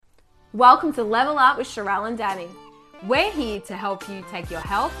Welcome to Level Up with Charley and Danny. We're here to help you take your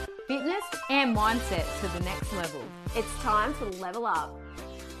health, fitness, and mindset to the next level. It's time to level up.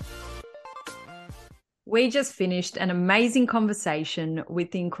 We just finished an amazing conversation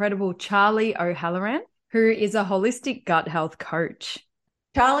with the incredible Charley O'Halloran, who is a holistic gut health coach.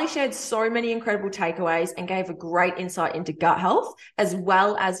 Charley shared so many incredible takeaways and gave a great insight into gut health as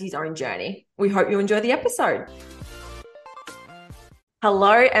well as his own journey. We hope you enjoy the episode.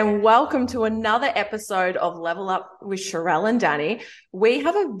 Hello and welcome to another episode of Level Up with Charley and Danny. We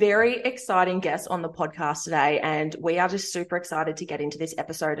have a very exciting guest on the podcast today, and we are just super excited to get into this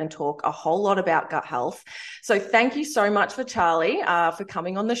episode and talk a whole lot about gut health. So thank you so much for Charley for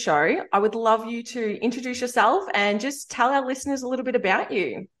coming on the show. I would love you to introduce yourself and just tell our listeners a little bit about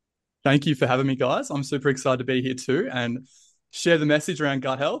you. Thank you for having me, guys. I'm super excited to be here too and share the message around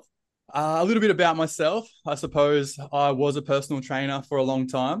gut health. A little bit about myself. I suppose I was a personal trainer for a long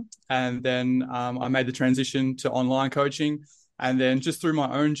time, and then I made the transition to online coaching. And then just through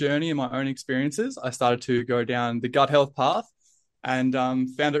my own journey and my own experiences, I started to go down the gut health path and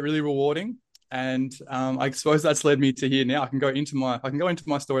found it really rewarding. And I suppose that's led me to here now. I can go into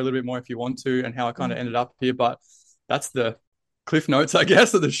my story a little bit more if you want to, and how I kind of ended up here. But that's the cliff notes, I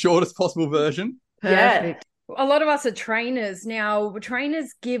guess, of the shortest possible version. Perfect. A lot of us are trainers. Now,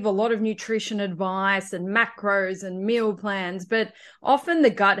 trainers give a lot of nutrition advice and macros and meal plans, but often the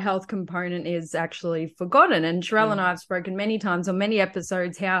gut health component is actually forgotten. And Charley and I have spoken many times on many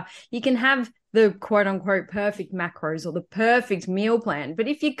episodes how you can have the quote unquote perfect macros or the perfect meal plan, but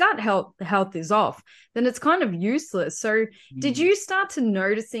if your gut health is off, then it's kind of useless. So did you start to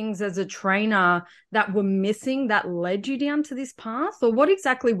notice things as a trainer that were missing that led you down to this path? Or what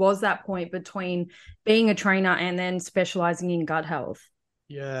exactly was that point between being a trainer and then specializing in gut health?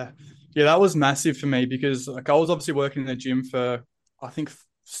 Yeah, that was massive for me because I was obviously working in the gym for, I think,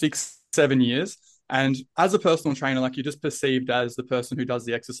 6-7 years. And as a personal trainer, you're just perceived as the person who does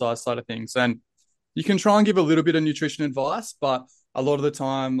the exercise side of things. And you can try and give a little bit of nutrition advice, but a lot of the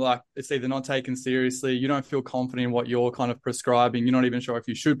time, it's either not taken seriously. You don't feel confident in what you're kind of prescribing. You're not even sure if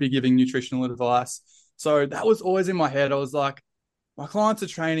you should be giving nutritional advice. So that was always in my head. I was like, my clients are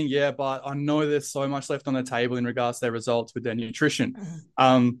training, yeah, but I know there's so much left on the table in regards to their results with their nutrition.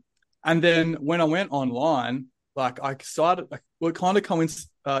 And then when I went online, I started, it kind of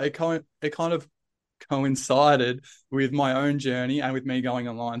coincided with my own journey and with me going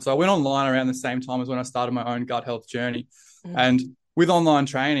online. So I went online around the same time as when I started my own gut health journey. And with online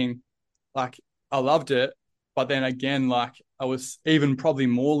training, I loved it. But then again, I was even probably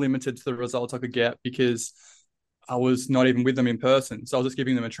more limited to the results I could get because I was not even with them in person. So I was just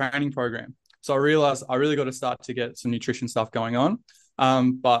giving them a training program. So I realized I really got to start to get some nutrition stuff going on.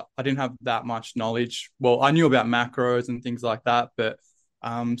 But I didn't have that much knowledge. Well, I knew about macros and things like that, but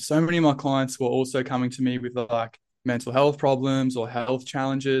so many of my clients were also coming to me with mental health problems or health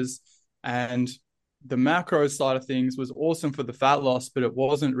challenges. And the macro side of things was awesome for the fat loss, but it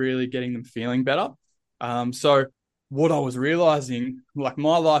wasn't really getting them feeling better. So what I was realizing,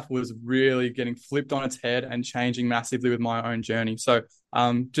 my life was really getting flipped on its head and changing massively with my own journey. So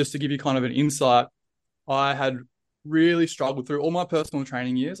just to give you kind of an insight, I had really struggled through all my personal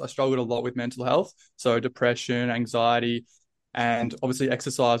training years. I struggled a lot with mental health. So depression, anxiety, and obviously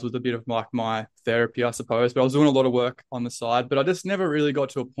exercise was a bit of my therapy, I suppose. But I was doing a lot of work on the side, but I just never really got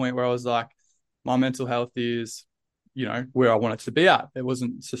to a point where I was like, my mental health is, where I want it to be at. It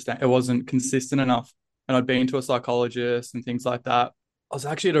wasn't consistent enough. And I'd been to a psychologist and things like that. I was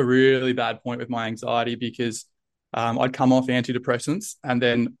actually at a really bad point with my anxiety because I'd come off antidepressants and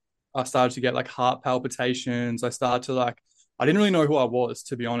then I started to get heart palpitations. I started to I didn't really know who I was,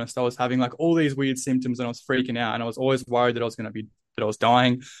 to be honest. I was having all these weird symptoms and I was freaking out and I was always worried that I was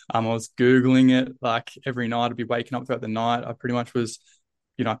dying. I was Googling it every night. I'd be waking up throughout the night. I pretty much was,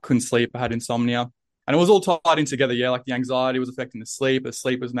 I couldn't sleep. I had insomnia and it was all tied in together. Yeah. The anxiety was affecting the sleep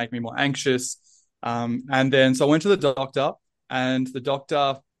was making me more anxious. And then, so I went to the doctor and the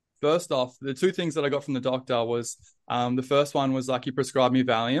doctor, first off, the two things that I got from the doctor was, the first one was he prescribed me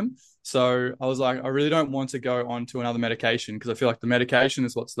Valium. So I was like, I really don't want to go on to another medication because I feel like the medication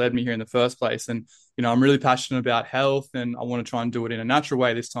is what's led me here in the first place. And, I'm really passionate about health and I want to try and do it in a natural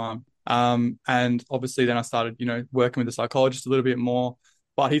way this time. And obviously then I started, working with the psychologist a little bit more,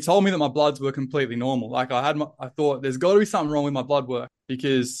 but he told me that my bloods were completely normal. I thought there's got to be something wrong with my blood work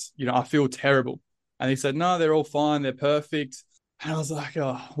because, I feel terrible. And he said, no, they're all fine. They're perfect. And I was like,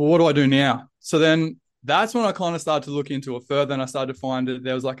 oh, well, what do I do now? So then that's when I kind of started to look into it further and I started to find that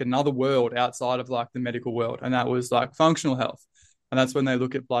there was another world outside of the medical world. And that was functional health. And that's when they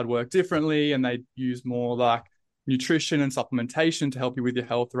look at blood work differently and they use more nutrition and supplementation to help you with your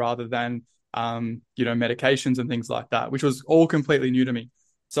health rather than medications and things like that, which was all completely new to me.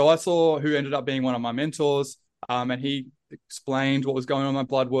 So I saw who ended up being one of my mentors, and he explained what was going on in my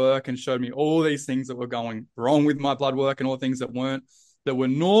blood work and showed me all these things that were going wrong with my blood work and all things that were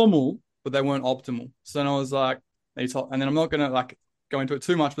normal, but they weren't optimal. So then I was like, and then I'm not going to like go into it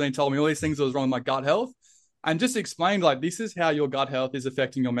too much, but then he told me all these things that was wrong with my gut health and just explained like, this is how your gut health is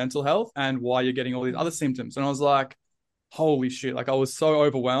affecting your mental health and why you're getting all these other symptoms. And I was like, holy shit. Like I was so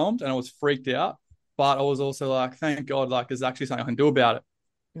overwhelmed and I was freaked out, but I was also like, thank God, like there's actually something I can do about it.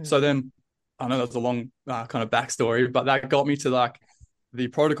 So then I know that's a long kind of backstory, but that got me to like the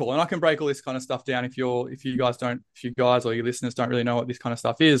protocol. And I can break all this kind of stuff down if you guys or your listeners don't really know what this kind of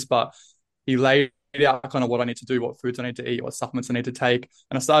stuff is, but he laid out kind of what I need to do, what foods I need to eat, what supplements I need to take.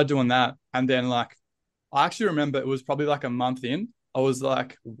 And I started doing that. And then like, I actually remember it was probably like a month in, I was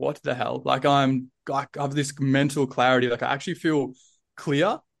like, what the hell? Like I have this mental clarity. Like I actually feel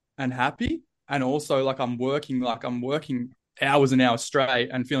clear and happy. And also like I'm working hours and hours straight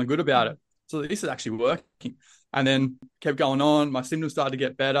and feeling good about it. So this is actually working. And then kept going on. My symptoms started to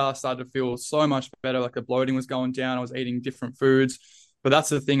get better. I started to feel so much better. Like the bloating was going down. I was eating different foods. But that's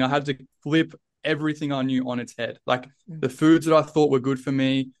the thing. I had to flip everything I knew on its head. Like the foods that I thought were good for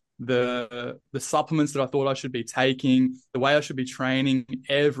me, the supplements that I thought I should be taking, the way I should be training,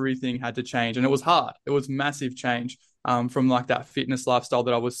 everything had to change. And it was hard. It was massive change from like that fitness lifestyle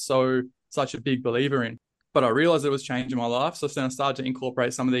that I was such a big believer in. But I realized it was changing my life. So then I started to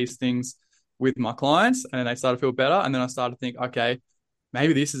incorporate some of these things with my clients and then they started to feel better. And then I started to think, okay,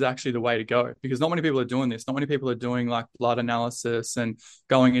 maybe this is actually the way to go because not many people are doing this. Not many people are doing like blood analysis and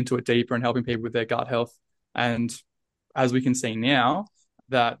going into it deeper and helping people with their gut health. And as we can see now,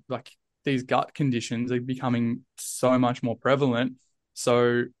 that like these gut conditions are becoming so much more prevalent.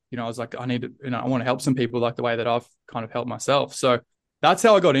 So, I was like, I want to help some people like the way that I've kind of helped myself. So that's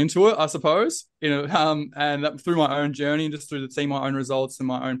how I got into it, I suppose, and that, through my own journey and just through seeing my own results and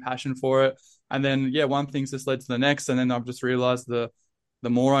my own passion for it. And then, yeah, one thing's just led to the next. And then I've just realized the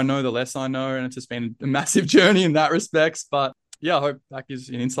more I know, the less I know. And it's just been a massive journey in that respects. But yeah, I hope that gives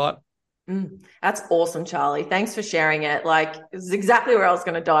you an insight. That's awesome, Charlie. Thanks for sharing it. Like, it's exactly where I was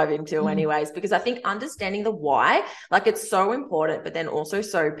going to dive into anyways, because I think understanding the why, like it's so important, but then also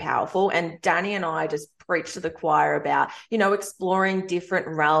so powerful. And Danny and I just preach to the choir about, exploring different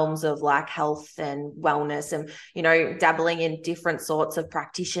realms of like health and wellness and, dabbling in different sorts of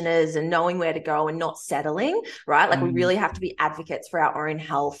practitioners and knowing where to go and not settling, right? Like we really have to be advocates for our own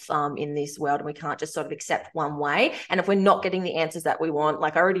health in this world. And we can't just sort of accept one way. And if we're not getting the answers that we want,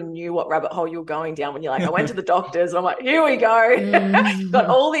 like I already knew what rabbit hole you were going down when you're like, I went to the doctors and I'm like, here we go. Got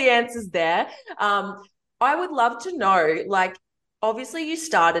all the answers there. I would love to know, like, obviously you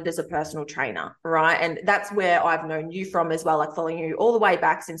started as a personal trainer, right? And that's where I've known you from as well, like following you all the way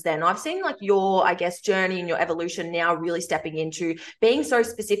back since then. I've seen like your, I guess, journey and your evolution now really stepping into being so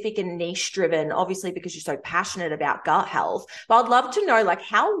specific and niche driven, obviously because you're so passionate about gut health. But I'd love to know, like,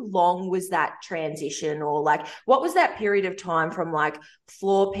 how long was that transition, or like what was that period of time from like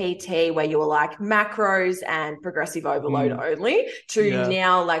floor PT where you were like macros and progressive overload only to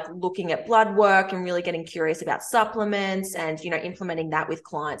now like looking at blood work and really getting curious about supplements and, implementing that with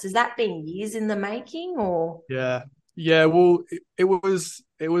clients? Has that been years in the making, or? Yeah. Well, it was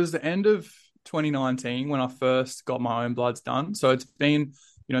the end of 2019 when I first got my own bloods done. So it's been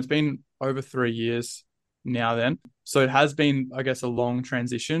over 3 years now then. So it has been, I guess, a long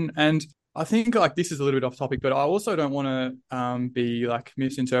transition. And I think like this is a little bit off topic, but I also don't want to be like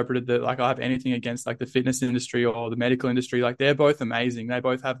misinterpreted that like I have anything against like the fitness industry or the medical industry. Like they're both amazing. They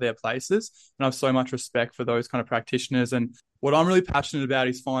both have their places. And I have so much respect for those kind of practitioners. And what I'm really passionate about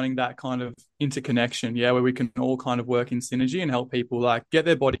is finding that kind of interconnection, where we can all kind of work in synergy and help people like get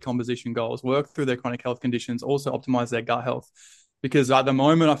their body composition goals, work through their chronic health conditions, also optimize their gut health. Because at the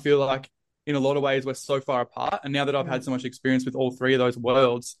moment, I feel like in a lot of ways, we're so far apart. And now that I've had so much experience with all three of those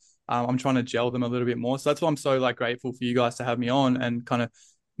worlds, I'm trying to gel them a little bit more. So that's why I'm so like grateful for you guys to have me on and kind of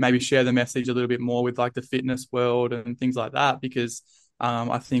maybe share the message a little bit more with like the fitness world and things like that, because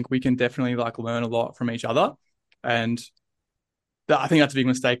I think we can definitely like learn a lot from each other. And I think that's a big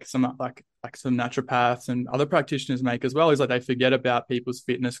mistake some like some naturopaths and other practitioners make as well, is like they forget about people's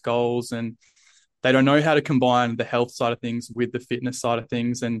fitness goals and they don't know how to combine the health side of things with the fitness side of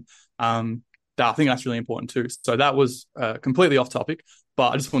things. And I think that's really important too. So that was completely off topic, but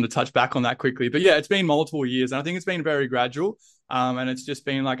I just wanted to touch back on that quickly. But yeah, it's been multiple years and I think it's been very gradual. And it's just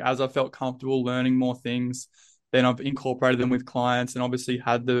been like, as I felt comfortable learning more things, then I've incorporated them with clients and obviously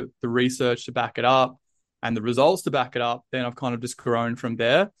had the research to back it up and the results to back it up. Then I've kind of just grown from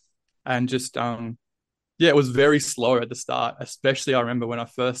there and just, yeah, it was very slow at the start. Especially I remember when I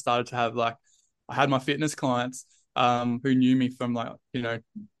first started to have like, I had my fitness clients who knew me from like,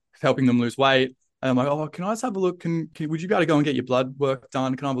 helping them lose weight. And I'm like, oh, can I just have a look? Would you be able to go and get your blood work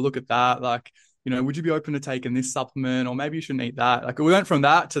done? Can I have a look at that? Like, would you be open to taking this supplement, or maybe you shouldn't eat that? Like, we went from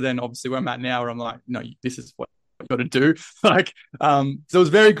that to then obviously where I'm at now, where I'm like, no, this is what you got to do. Like, so it was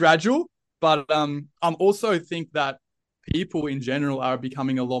very gradual, but I'm also think that people in general are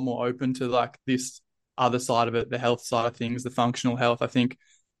becoming a lot more open to like this other side of it, the health side of things, the functional health. I think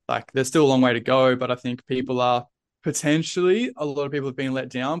like there's still a long way to go, but I think people are potentially, a lot of people have been let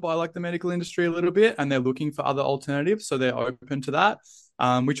down by like the medical industry a little bit, and they're looking for other alternatives, so they're open to that,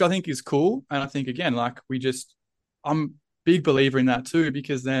 which I think is cool. And I think again, like I'm a big believer in that too,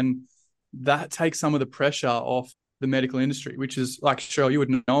 because then that takes some of the pressure off the medical industry, which is like, Cheryl, you would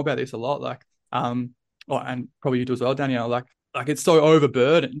know about this a lot, like and probably you do as well, Danielle, like it's so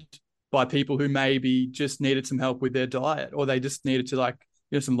overburdened by people who maybe just needed some help with their diet, or they just needed to like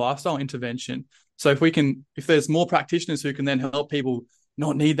some lifestyle intervention. So if there's more practitioners who can then help people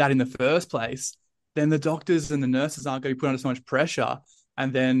not need that in the first place, then the doctors and the nurses aren't going to be put under so much pressure.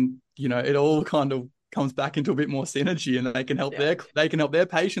 And then, it all kind of comes back into a bit more synergy, and they can help their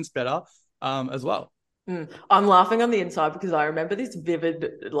patients better as well. I'm laughing on the inside because I remember this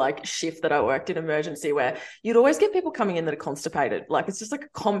vivid like shift that I worked in emergency, where you'd always get people coming in that are constipated. Like it's just like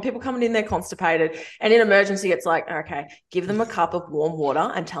people coming in, they're constipated. And in emergency, it's like, okay, give them a cup of warm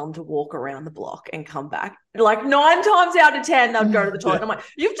water and tell them to walk around the block and come back. Like 9 times out of 10, they'd go to the toilet. And I'm like,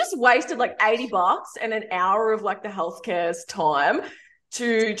 you've just wasted like $80 and an hour of like the healthcare's time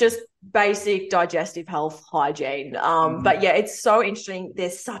to just basic digestive health hygiene. But yeah, it's so interesting.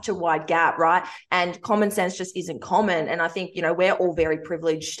 There's such a wide gap, right? And common sense just isn't common. And I think, we're all very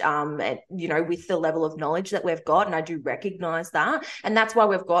privileged, with the level of knowledge that we've got. And I do recognize that. And that's why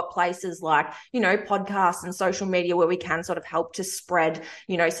we've got places like, podcasts and social media where we can sort of help to spread,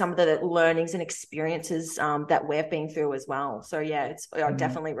 some of the learnings and experiences that we've been through as well. So yeah, I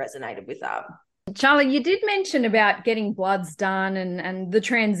definitely resonated with that. Charley, you did mention about getting bloods done and the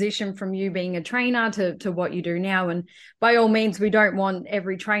transition from you being a trainer to what you do now. And by all means, we don't want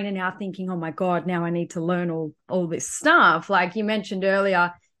every trainer now thinking, oh my God, now I need to learn all this stuff. Like you mentioned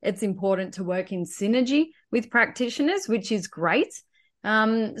earlier, it's important to work in synergy with practitioners, which is great.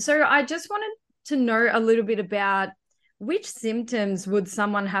 So I just wanted to know a little bit about which symptoms would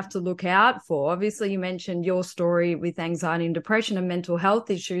someone have to look out for? Obviously, you mentioned your story with anxiety and depression and mental health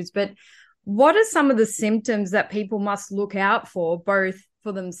issues, but what are some of the symptoms that people must look out for, both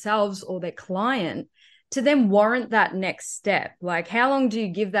for themselves or their client, to then warrant that next step? Like, how long do you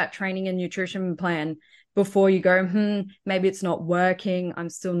give that training and nutrition plan before you go, maybe it's not working,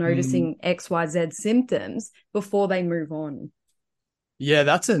 I'm still noticing XYZ symptoms, before they move on? Yeah,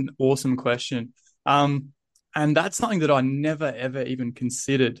 that's an awesome question. And that's something that I never, ever even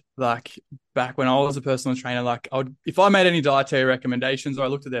considered. Like back when I was a personal trainer, like if I made any dietary recommendations or I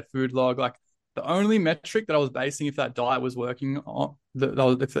looked at their food log, like the only metric that I was basing if that diet was working on,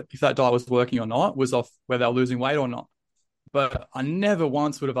 if that diet was working or not, was off whether they were losing weight or not. But I never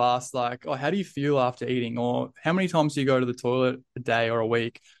once would have asked like, oh, how do you feel after eating? Or how many times do you go to the toilet a day or a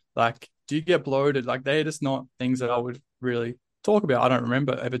week? Like, do you get bloated? Like, they're just not things that I would really talk about. I don't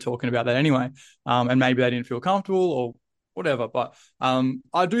remember ever talking about that anyway. And maybe they didn't feel comfortable or whatever. But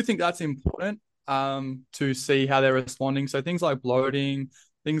I do think that's important to see how they're responding. So things like bloating,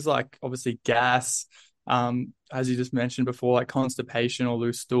 things like obviously gas, as you just mentioned before, like constipation or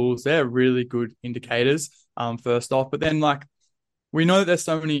loose stools, they're really good indicators, first off. But then like we know that there's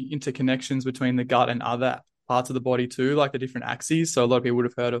so many interconnections between the gut and other parts of the body too, like the different axes. So a lot of people would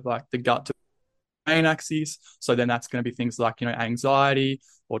have heard of like the gut to main axes. So then that's going to be things like, anxiety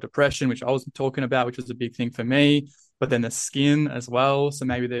or depression, which I was talking about, which was a big thing for me. But then the skin as well. So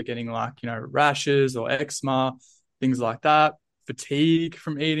maybe they're getting like, rashes or eczema, things like that. Fatigue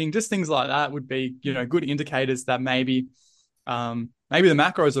from eating, just things like that would be, good indicators that maybe the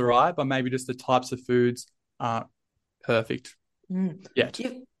macros are right, but maybe just the types of foods aren't perfect yet.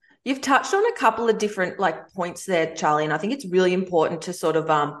 You've touched on a couple of different points there, Charley, and I think it's really important to sort of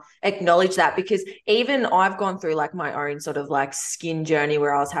acknowledge that, because even I've gone through my own sort of skin journey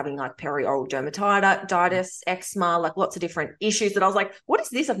where I was having perioral dermatitis, eczema, lots of different issues that I was like, what is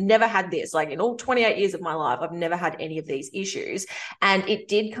this? I've never had this. In all 28 years of my life, I've never had any of these issues. And it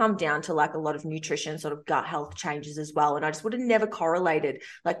did come down to a lot of nutrition, sort of gut health changes as well. And I just would have never correlated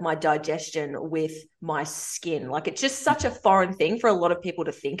my digestion with my skin. It's just such a foreign thing for a lot of people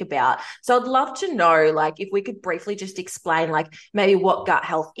to think about. So I'd love to know, if we could briefly just explain, maybe what gut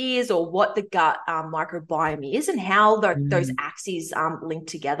health is, or what the gut microbiome is, and how those axes link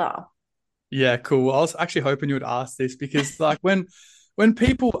together. Yeah, cool. I was actually hoping you would ask this because like when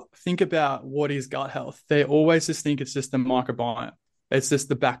people think about what is gut health, they always just think it's just the microbiome. It's just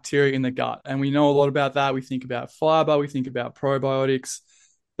the bacteria in the gut. And we know a lot about that. We think about fiber, we think about probiotics,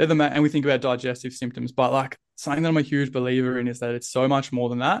 and we think about digestive symptoms. But like something that I'm a huge believer in is that it's so much more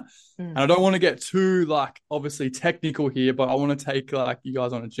than that. And I don't want to get too like obviously technical here, but I want to take like you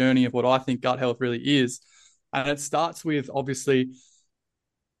guys on a journey of what I think gut health really is. And it starts with obviously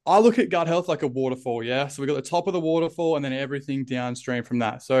I look at gut health like a waterfall, yeah. So we got the top of the waterfall and then everything downstream from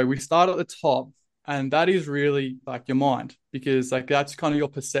that. So we start at the top, and that is really like your mind, because like that's kind of your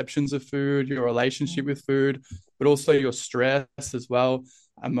perceptions of food, your relationship with food, but also your stress as well,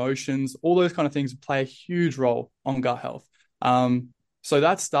 emotions, all those kind of things play a huge role on gut health. So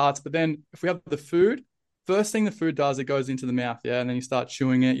that starts, but then if we have the food, first thing the food does, it goes into the mouth, yeah, and then you start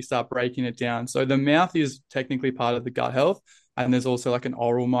chewing it, you start breaking it down. So the mouth is technically part of the gut health. And there's also like an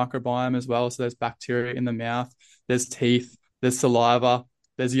oral microbiome as well. So there's bacteria in the mouth, there's teeth, there's saliva,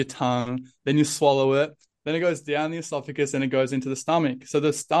 there's your tongue, then you swallow it, then it goes down the esophagus and it goes into the stomach. So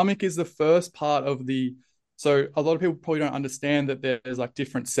the stomach is the first part of the, so a lot of people probably don't understand that there's like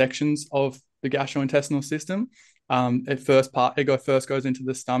different sections of the gastrointestinal system. It first goes into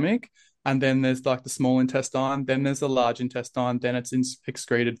the stomach, and then there's like the small intestine, then there's the large intestine, then it's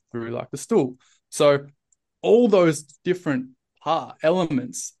excreted through like the stool. So all those different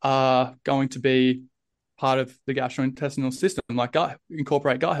elements are going to be part of the gastrointestinal system, like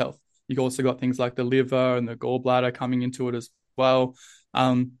incorporate gut health. You've also got things like the liver and the gallbladder coming into it as well.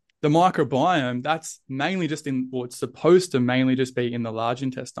 The microbiome, that's mainly just it's supposed to mainly just be in the large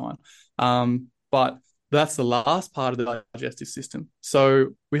intestine. But that's the last part of the digestive system.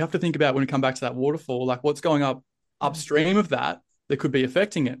 So we have to think about when we come back to that waterfall, like what's going upstream of that could be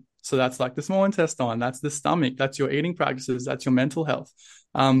affecting it. So that's like the small intestine, that's the stomach, that's your eating practices, that's your mental health.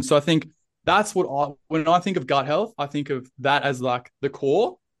 So I think that's when I think of gut health, I think of that as like the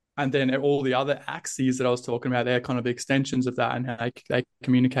core, and then all the other axes that I was talking about, they're kind of extensions of that and how they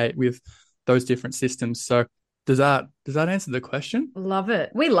communicate with those different systems. So does that answer the question? Love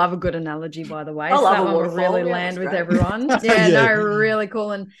it. We love a good analogy, by the way. I So love that a one will waterfall. really Yeah, land with great. everyone. Yeah, Yeah. no, really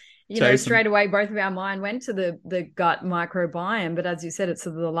cool. And Jason. straight away, both of our mind went to the gut microbiome. But as you said, it's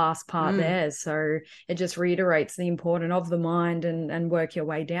the last part there. So it just reiterates the importance of the mind and work your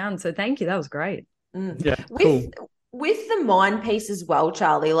way down. So thank you. That was great. Yeah, cool. With the mind piece as well,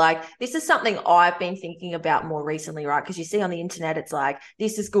 Charlie, like this is something I've been thinking about more recently, right? Because you see on the internet, it's like,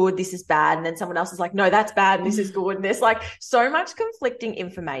 this is good, this is bad. And then someone else is like, no, that's bad, and this is good. And there's like so much conflicting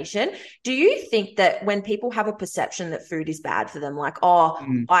information. Do you think that when people have a perception that food is bad for them, like,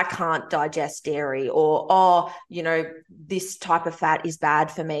 I can't digest dairy, or, this type of fat is bad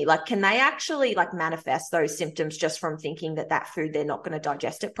for me, like, can they actually like manifest those symptoms just from thinking that food, they're not going to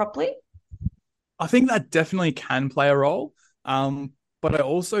digest it properly? I think that definitely can play a role. But I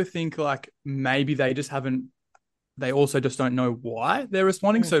also think like maybe they also just don't know why they're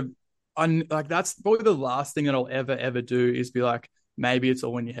responding. So like that's probably the last thing that I'll ever do is be like, maybe it's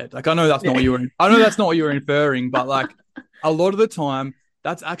all in your head. Like I know that's not what you were inferring, but like a lot of the time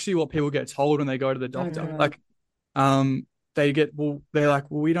that's actually what people get told when they go to the doctor. Like they're like,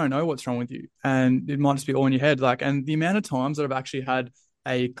 well, we don't know what's wrong with you, and it might just be all in your head. Like, and the amount of times that I've actually had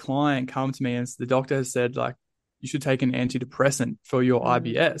a client come to me and the doctor has said like, you should take an antidepressant for your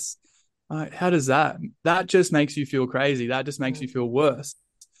IBS. How does that just makes you feel crazy. That just makes you feel worse.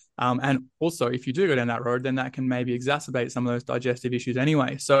 And also if you do go down that road, then that can maybe exacerbate some of those digestive issues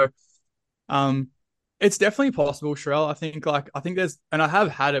anyway. So it's definitely possible, Sherelle. I think there's, and I have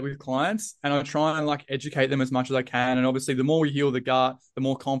had it with clients, and I try and like educate them as much as I can. And obviously the more we heal the gut, the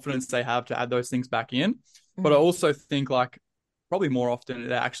more confidence they have to add those things back in. But I also think like probably more often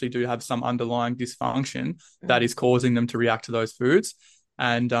they actually do have some underlying dysfunction that is causing them to react to those foods,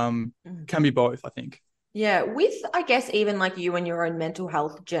 and can be both, I think. Yeah, with I guess even like you and your own mental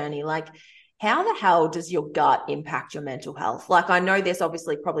health journey, like how the hell does your gut impact your mental health? Like I know there's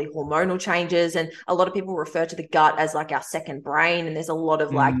obviously probably hormonal changes, and a lot of people refer to the gut as like our second brain, and there's a lot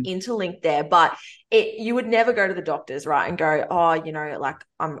of like interlink there, but you would never go to the doctors, right, and go, like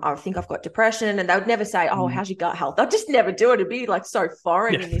I think I've got depression, and they would never say, oh, how's your gut health? They'll just never do it. It'd be like so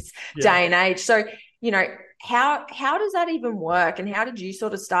foreign in this day and age. So, how does that even work? And how did you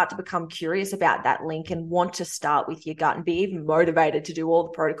sort of start to become curious about that link and want to start with your gut and be even motivated to do all the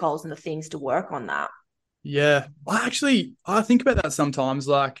protocols and the things to work on that? Yeah, I think about that sometimes,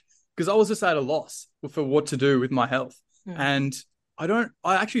 like, because I was just at a loss for what to do with my health. And I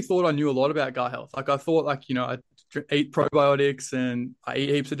actually thought I knew a lot about gut health. Like I thought like, I eat probiotics and I eat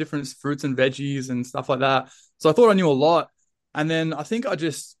heaps of different fruits and veggies and stuff like that. So I thought I knew a lot. And then I think I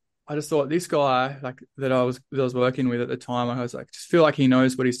I just thought this guy like that I was working with at the time, I was like, just feel like he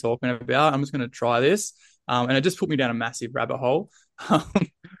knows what he's talking about. I'm just going to try this. And it just put me down a massive rabbit hole.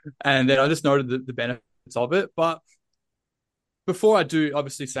 And then I just noted the benefits of it. But before I do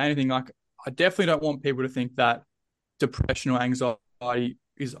obviously say anything, like I definitely don't want people to think that depression or anxiety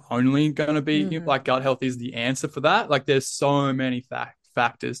is only going to be like gut health is the answer for that. Like there's so many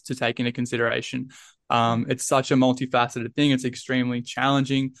factors to take into consideration. It's such a multifaceted thing. It's extremely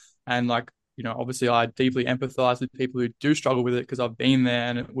challenging. And like, you know, obviously I deeply empathize with people who do struggle with it because I've been there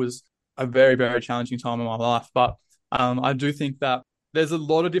and it was a very, very challenging time in my life. But I do think that there's a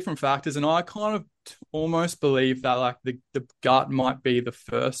lot of different factors, and I kind of almost believe that like the gut might be the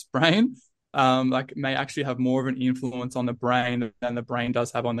first brain. Like may actually have more of an influence on the brain than the brain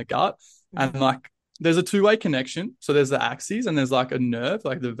does have on the gut. And like there's a two-way connection. So there's the axes and there's like a nerve,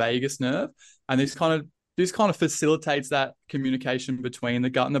 like the vagus nerve. And this kind of facilitates that communication between the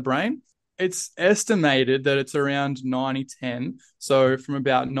gut and the brain. It's estimated that it's around 90-10. So from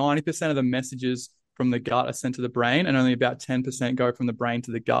about 90% of the messages from the gut are sent to the brain, and only about 10% go from the brain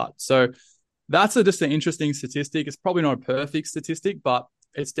to the gut. So that's just an interesting statistic. It's probably not a perfect statistic, but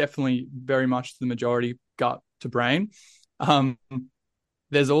it's definitely very much the majority gut to brain.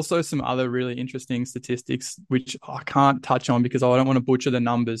 There's also some other really interesting statistics, which I can't touch on because I don't want to butcher the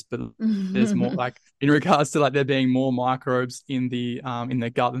numbers, but there's more like in regards to like there being more microbes in the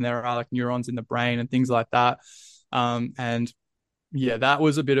gut than there are like neurons in the brain and things like that. And yeah, that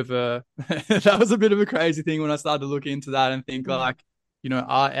was a bit of a crazy thing when I started to look into that and think like, you know,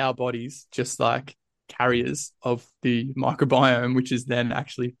 are our bodies just like carriers of the microbiome, which is then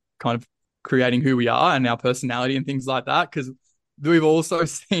actually kind of creating who we are and our personality and things like that? Because we've also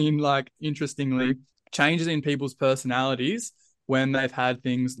seen like interestingly changes in people's personalities when they've had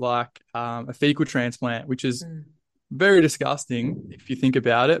things like a fecal transplant, which is very disgusting if you think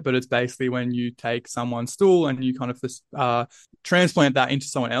about it, but it's basically when you take someone's stool and you kind of transplant that into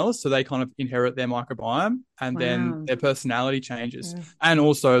someone else, so they kind of inherit their microbiome, and then their personality changes. And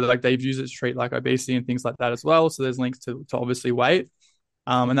also like they've used it to treat like obesity and things like that as well, so there's links to obviously weight,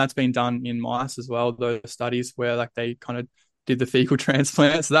 and that's been done in mice as well, those studies where like they kind of did the fecal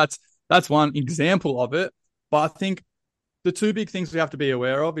transplant. So that's one example of it. But I think the two big things we have to be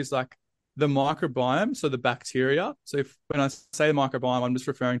aware of is like the microbiome, so the bacteria. So when I say microbiome, I'm just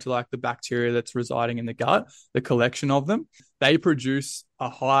referring to like the bacteria that's residing in the gut, the collection of them. They produce a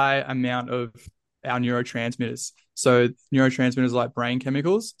high amount of our neurotransmitters. So neurotransmitters like brain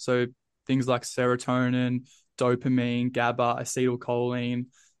chemicals. So things like serotonin, dopamine, GABA, acetylcholine.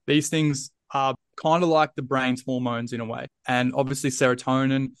 These things are kind of like the brain's hormones in a way. And obviously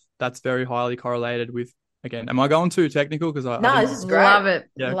serotonin, that's very highly correlated with, again, am I going too technical? Because this is great. Love it.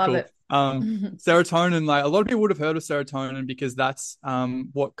 Yeah, love cool. it. Serotonin, like a lot of people would have heard of serotonin because that's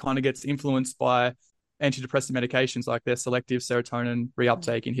what kind of gets influenced by antidepressant medications, like their selective serotonin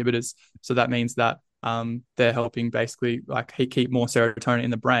reuptake inhibitors. So that means that they're helping basically like keep more serotonin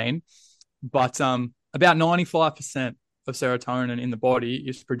in the brain. But about 95% of serotonin in the body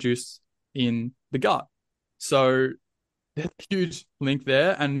is produced in the gut. So there's a huge link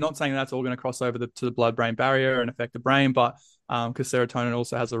there, and not saying that's all going to cross over to the blood-brain barrier and affect the brain, but because serotonin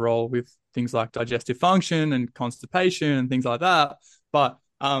also has a role with things like digestive function and constipation and things like that. But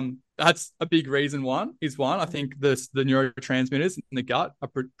that's a big reason. I think the neurotransmitters in the gut are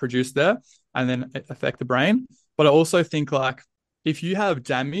produced there and then affect the brain. But I also think like if you have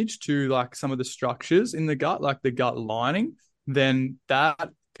damage to like some of the structures in the gut, like the gut lining, then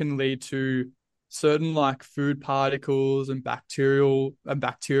that can lead to certain like food particles and bacteria and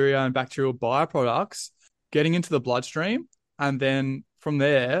bacterial byproducts getting into the bloodstream, and then from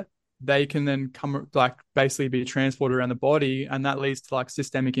there they can then come like basically be transported around the body, and that leads to like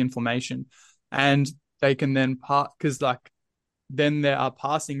systemic inflammation, and they can then because like then they are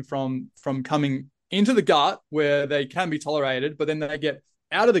passing from coming into the gut where they can be tolerated, but then they get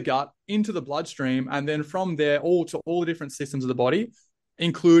out of the gut into the bloodstream, and then from there all to all the different systems of the body,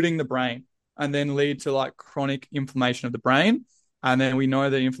 including the brain, and then lead to like chronic inflammation of the brain. And then we know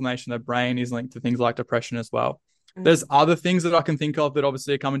that inflammation of the brain is linked to things like depression as well. There's other things that I can think of that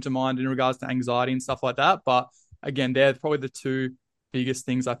obviously are coming to mind in regards to anxiety and stuff like that. But again, they're probably the two biggest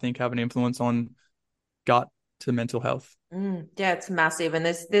things I think have an influence on gut to mental health. Yeah, it's massive. And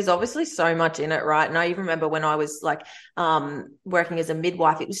there's obviously so much in it, right? And I even remember when I was like working as a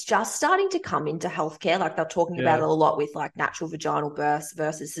midwife, it was just starting to come into healthcare. Like they're talking about Yeah. it a lot with like natural vaginal births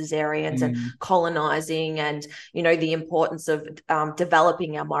versus cesareans and Mm, colonizing and, the importance of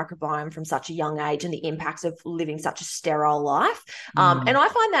developing our microbiome from such a young age and the impacts of living such a sterile life. And mm,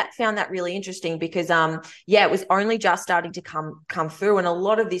 I found that really interesting because it was only just starting to come through. And a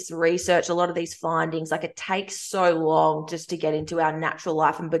lot of this research, a lot of these findings, like it takes so long just to get into our natural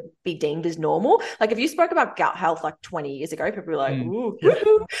life and be deemed as normal. Like if you spoke about gut health like 20 years ago, people were like, ooh, yeah.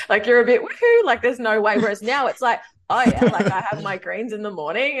 woohoo, like you're a bit woohoo, like there's no way. Whereas now it's like, oh yeah, like I have my greens in the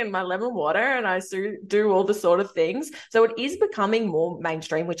morning and my lemon water and I do all the sort of things. So it is becoming more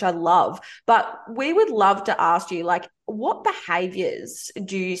mainstream, which I love. But we would love to ask you, like, what behaviors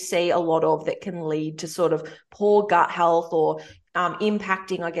do you see a lot of that can lead to sort of poor gut health or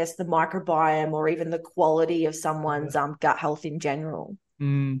impacting, I guess, the microbiome or even the quality of someone's gut health in general?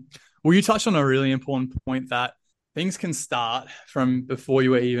 Mm. Well, you touched on a really important point that things can start from before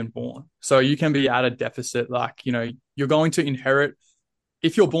you were even born. So you can be at a deficit, like, you're going to inherit,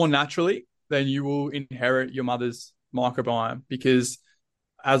 if you're born naturally, then you will inherit your mother's microbiome because,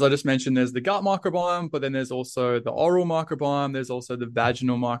 as I just mentioned, there's the gut microbiome, but then there's also the oral microbiome, there's also the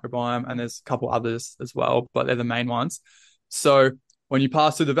vaginal microbiome, and there's a couple others as well, but they're the main ones. So when you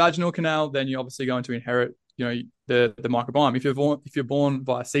pass through the vaginal canal, then you're obviously going to inherit, the microbiome. If you're born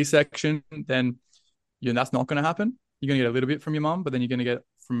via C-section, then that's not going to happen. You're going to get a little bit from your mum, but then you're going to get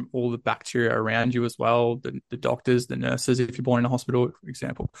from all the bacteria around you as well, the doctors, the nurses, if you're born in a hospital, for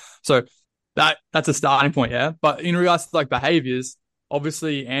example. So that's a starting point, yeah. But in regards to like behaviors,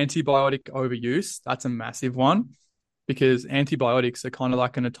 obviously antibiotic overuse, that's a massive one because antibiotics are kind of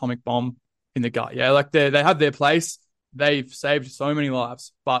like an atomic bomb in the gut. Yeah, like they have their place. They've saved so many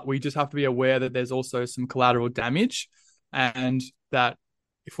lives, but we just have to be aware that there's also some collateral damage and that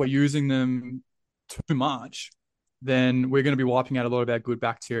if we're using them too much, then we're going to be wiping out a lot of our good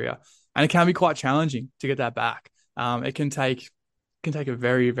bacteria. And it can be quite challenging to get that back. It can take a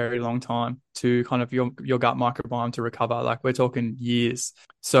very, very long time to kind of your gut microbiome to recover. Like we're talking years.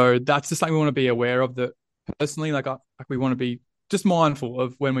 So that's just something we want to be aware of. That personally, like we want to be just mindful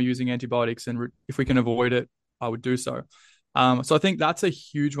of when we're using antibiotics, and if we can avoid it, I would do so. So I think that's a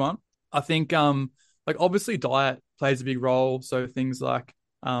huge one. I think like obviously diet plays a big role. So things like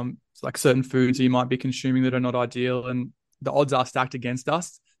certain foods you might be consuming that are not ideal, and the odds are stacked against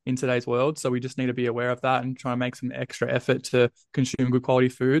us in today's world. So we just need to be aware of that and try to make some extra effort to consume good quality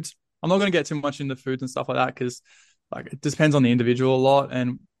foods. I'm not going to get too much into foods and stuff like that because like it depends on the individual a lot.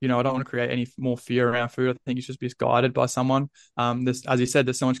 And, I don't want to create any more fear around food. I think you should be guided by someone. As you said,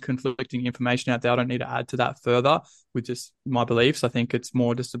 there's so much conflicting information out there. I don't need to add to that further with just my beliefs. I think it's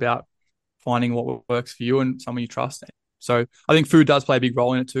more just about finding what works for you and someone you trust. So I think food does play a big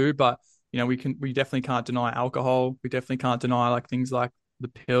role in it too, but we definitely can't deny alcohol. We definitely can't deny like things like the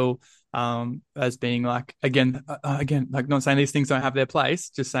pill, as being like again, like not saying these things don't have their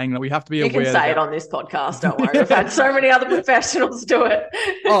place, just saying that we have to be You aware. can say it on this podcast. Don't worry, we've had so many other professionals do it.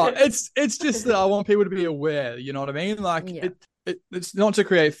 It's just that I want people to be aware. You know what I mean? Like Yeah. it's not to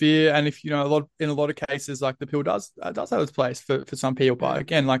create fear, and if in a lot of cases, like the pill does have its place for some people. But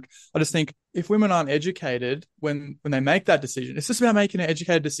again, like I just think if women aren't educated when they make that decision, it's just about making an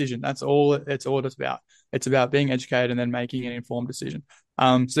educated decision. That's all it's about. It's about being educated and then making an informed decision.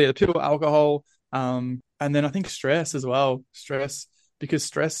 So yeah, the pill, alcohol, and then I think stress as well. Because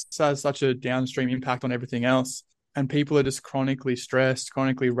stress has such a downstream impact on everything else, and people are just chronically stressed,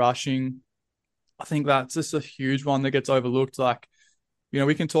 chronically rushing. I think that's just a huge one that gets overlooked. Like,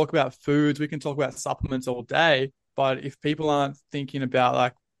 we can talk about foods, we can talk about supplements all day, but if people aren't thinking about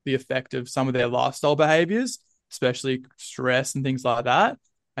like the effect of some of their lifestyle behaviors, especially stress and things like that,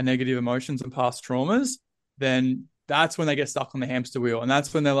 and negative emotions and past traumas, then that's when they get stuck on the hamster wheel. And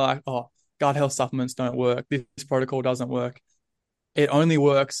that's when they're like, oh, gut health supplements don't work. This protocol doesn't work. It only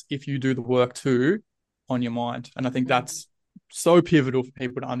works if you do the work too on your mind. And I think that's so pivotal for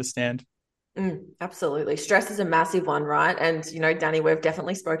people to understand. Absolutely. Stress is a massive one, right? And, Danny, we've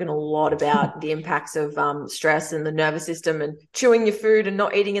definitely spoken a lot about the impacts of stress and the nervous system and chewing your food and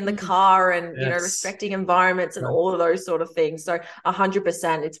not eating in the car and, Yes. respecting environments and all of those sort of things. So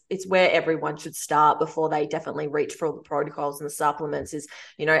 100%, it's where everyone should start before they definitely reach for all the protocols and the supplements is,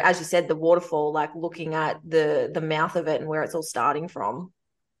 as you said, the waterfall, like looking at the mouth of it and where it's all starting from.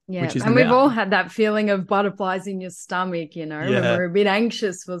 Yeah, and we've all had that feeling of butterflies in your stomach, when we're a bit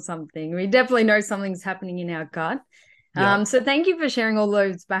anxious for something. We definitely know something's happening in our gut. So thank you for sharing all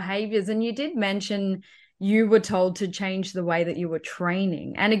those behaviors. And you did mention, you were told to change the way that you were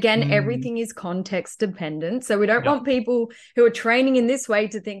training. And again, everything is context dependent. So we don't want people who are training in this way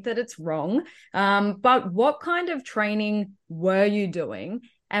to think that it's wrong. But what kind of training were you doing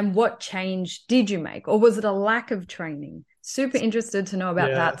and what change did you make? Or was it a lack of training? Super interested to know about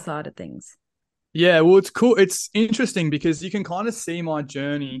that side of things. Yeah, well, it's cool. It's interesting because you can kind of see my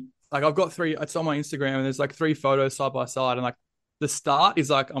journey. Like I've got it's on my Instagram and there's like 3 photos side by side. And like the start is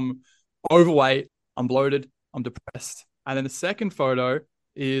like I'm overweight, I'm bloated, I'm depressed. And then the second photo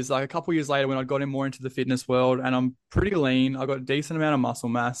is like a couple years later when I got in more into the fitness world and I'm pretty lean. I got a decent amount of muscle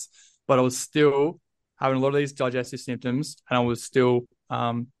mass, but I was still having a lot of these digestive symptoms and I was still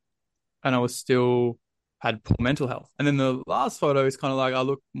had poor mental health. And then the last photo is kind of like I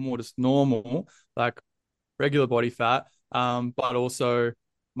look more just normal, like regular body fat, but also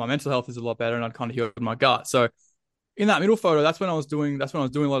my mental health is a lot better and I'd kind of healed my gut. So in that middle photo, that's when I was doing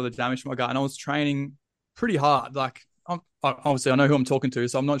a lot of the damage to my gut and I was training pretty hard. Like obviously I know who I'm talking to,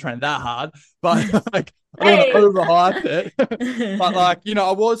 so I'm not training that hard, but like I don't want to overhype it. But like, you know,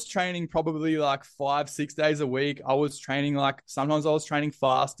 I was training probably like 5-6 days a week. I was training like sometimes I was training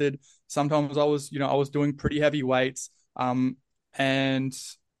fasted. Sometimes I was doing pretty heavy weights. And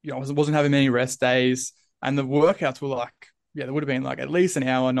you know, I wasn't having many rest days. And the workouts were like, there would have been like at least an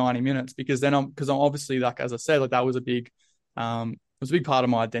hour, 90 minutes, because I'm obviously, like, as I said, like that was a big part of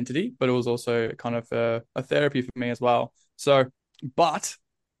my identity, but it was also kind of a therapy for me as well. So, but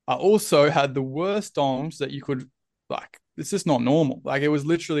I also had the worst DOMs that you could, like, it's just not normal. Like it was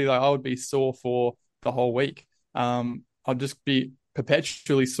literally like I would be sore for the whole week. I'd just be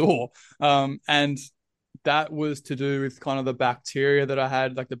perpetually sore. And that was to do with kind of the bacteria that I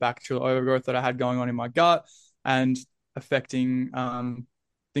had, like the bacterial overgrowth that I had going on in my gut and affecting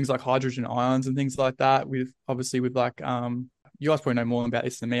things like hydrogen ions and things like that with like you guys probably know more about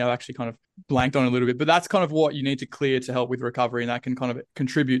this than me. I've actually kind of blanked on it a little bit, but that's kind of what you need to clear to help with recovery, and that can kind of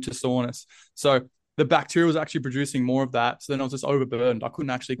contribute to soreness. So the bacteria was actually producing more of that. So then I was just overburdened. I couldn't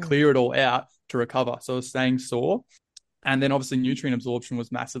actually clear it all out to recover. So I was staying sore. And then obviously nutrient absorption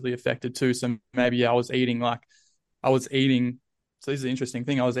was massively affected too. So maybe I was eating, so this is an interesting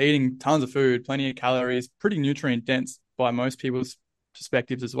thing. I was eating tons of food, plenty of calories, pretty nutrient dense by most people's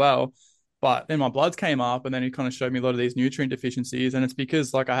perspectives as well. But then my bloods came up and then it kind of showed me a lot of these nutrient deficiencies. And it's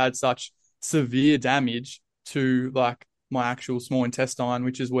because like I had such severe damage to like my actual small intestine,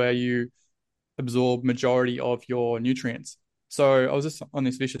 which is where you absorb majority of your nutrients. So I was just on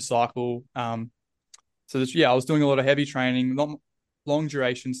this vicious cycle. I was doing a lot of heavy training, long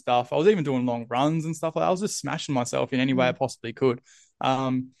duration stuff. I was even doing long runs and stuff like that. I was just smashing myself in any way I possibly could.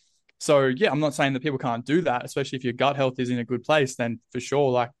 I'm not saying that people can't do that, especially if your gut health is in a good place, then for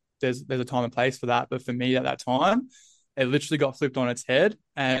sure, like there's a time and place for that. But for me at that time, it literally got flipped on its head.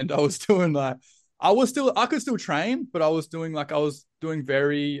 And I was doing like, I could still train, but I was doing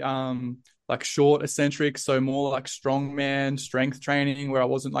very, like short eccentric. So more like strongman strength training where I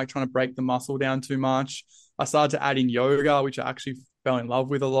wasn't like trying to break the muscle down too much. I started to add in yoga, which I actually fell in love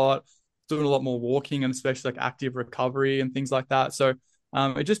with a lot, doing a lot more walking and especially like active recovery and things like that. So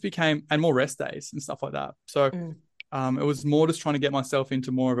it just became, and more rest days and stuff like that. So it was more just trying to get myself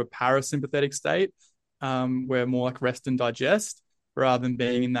into more of a parasympathetic state where more like rest and digest rather than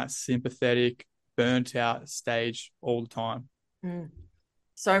being in that sympathetic burnt out stage all the time.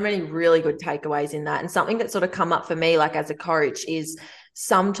 So many really good takeaways in that. And something that sort of come up for me, like as a coach, is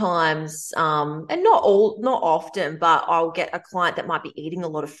sometimes, and not often, but I'll get a client that might be eating a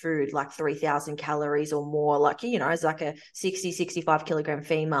lot of food, like 3,000 calories or more, like, you know, as like a 65 kilogram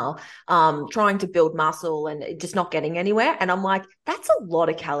female, trying to build muscle and just not getting anywhere. And I'm like, that's a lot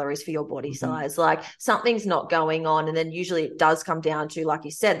of calories for your body size. Like something's not going on. And then usually it does come down to, like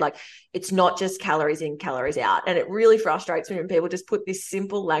you said, like it's not just calories in, calories out. And it really frustrates me when people just put this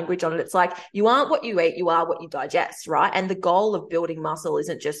simple language on it. It's like, you aren't what you eat, you are what you digest, right? And the goal of building muscle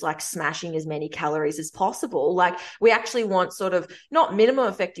isn't just like smashing as many calories as possible. Like we actually want sort of not minimum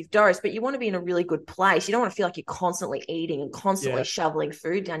effective dose, but you want to be in a really good place. You don't want to feel like you're constantly eating and constantly shoveling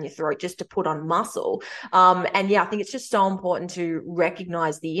food down your throat just to put on muscle. I think it's just so important to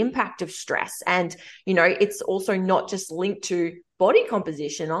recognize the impact of stress. And, you know, it's also not just linked to body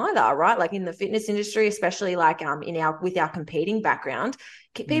composition either, right? Like in the fitness industry, especially like with our competing background,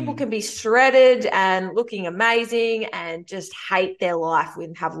 people can be shredded and looking amazing and just hate their life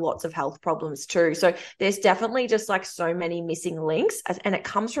and have lots of health problems too. So there's definitely just like so many missing links, and it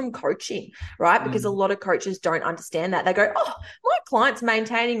comes from coaching, right? Because a lot of coaches don't understand that. They go, oh, my client's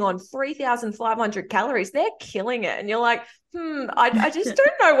maintaining on 3,500 calories. They're killing it. And you're like, I just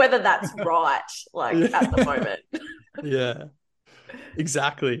don't know whether that's right, like at the moment. Yeah.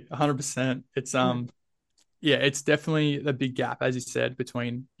 Exactly, 100%. It's yeah, it's definitely the big gap, as you said,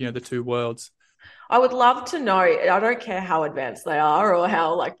 between, the two worlds. I would love to know. I don't care how advanced they are or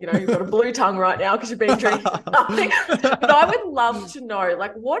how, like, you've got a blue tongue right now because you've been drinking nothing. But I would love to know,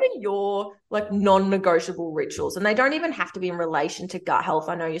 like, what are your like non-negotiable rituals? And they don't even have to be in relation to gut health.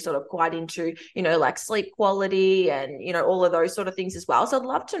 I know you're sort of quite into, like sleep quality and, all of those sort of things as well. So I'd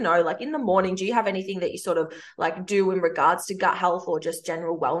love to know, like, in the morning, do you have anything that you sort of like do in regards to gut health or just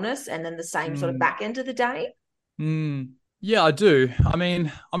general wellness? And then the same sort of back end of the day? Mm. Yeah, I do. I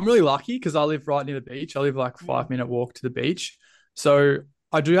mean, I'm really lucky because I live right near the beach. I live like 5 minute walk to the beach. So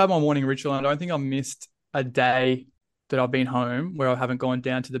I do have my morning ritual. And I don't think I've missed a day that I've been home where I haven't gone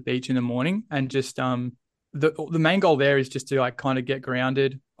down to the beach in the morning. And just the main goal there is just to like kind of get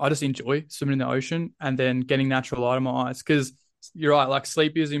grounded. I just enjoy swimming in the ocean and then getting natural light in my eyes. Because you're right, like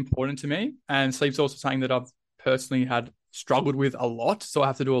sleep is important to me. And sleep's also something that I've personally had struggled with a lot. So I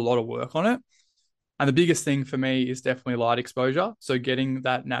have to do a lot of work on it. And the biggest thing for me is definitely light exposure. So getting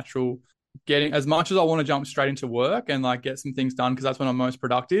that natural, getting as much as I want to jump straight into work and like get some things done because that's when I'm most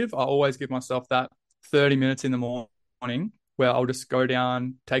productive, I always give myself that 30 minutes in the morning where I'll just go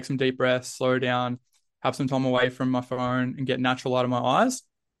down, take some deep breaths, slow down, have some time away from my phone and get natural light in my eyes.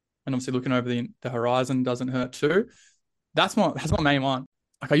 And obviously looking over the horizon doesn't hurt too. That's my main one.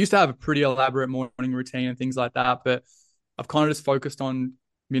 Like I used to have a pretty elaborate morning routine and things like that, but I've kind of just focused on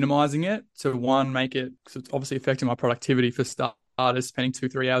minimizing it to one, make it, because it's obviously affecting my productivity for starters, spending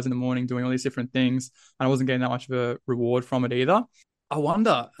 2-3 hours in the morning doing all these different things. And I wasn't getting that much of a reward from it either. I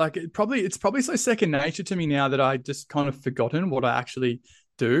wonder, like it's probably so second nature to me now that I just kind of forgotten what I actually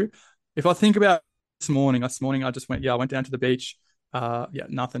do. If I think about this morning I just I went down to the beach.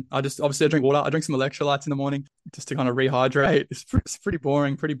 Nothing. I just obviously I drink water. I drink some electrolytes in the morning just to kind of rehydrate. It's pretty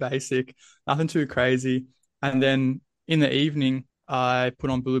boring, pretty basic, nothing too crazy. And then in the evening, I put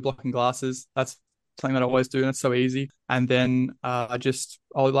on blue blocking glasses. That's something that I always do, and it's so easy. And then I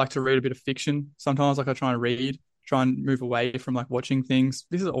would like to read a bit of fiction. Sometimes like I try and move away from like watching things.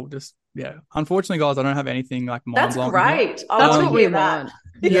 This is all just, yeah. Unfortunately, guys, I don't have anything like That's mind-blowing great. I That's want what to we hear that. want.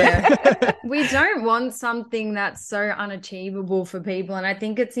 Yeah. We don't want something that's so unachievable for people. And I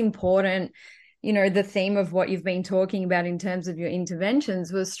think it's important, the theme of what you've been talking about in terms of your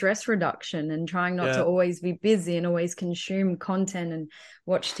interventions was stress reduction and trying not to always be busy and always consume content and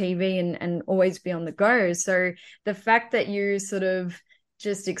watch TV and always be on the go. So the fact that you sort of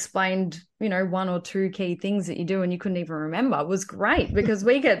just explained, one or two key things that you do and you couldn't even remember was great, because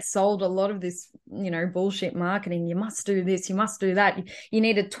we get sold a lot of this, bullshit marketing. You must do this, you must do that. You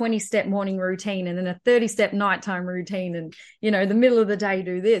need a 20-step morning routine and then a 30-step nighttime routine and, the middle of the day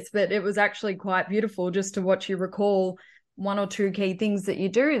do this. But it was actually quite beautiful just to watch you recall one or two key things that you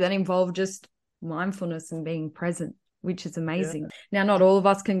do that involve just mindfulness and being present, which is amazing. Now, not all of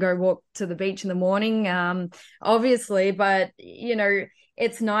us can go walk to the beach in the morning, obviously, but,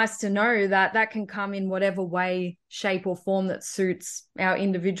 it's nice to know that that can come in whatever way, shape or form that suits our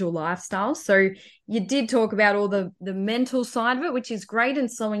individual lifestyle. So you did talk about all the mental side of it, which is great,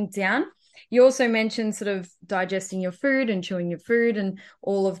 and slowing down. You also mentioned sort of digesting your food and chewing your food and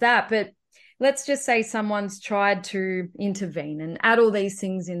all of that. But let's just say someone's tried to intervene and add all these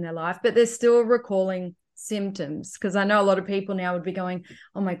things in their life, but they're still recalling symptoms, because I know a lot of people now would be going,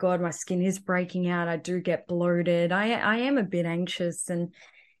 oh my God, my skin is breaking out, I do get bloated, I am a bit anxious. And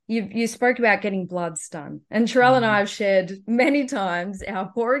you spoke about getting bloods done, and Charley and I have shared many times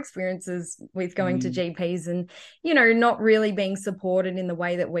our poor experiences with going to GPs and not really being supported in the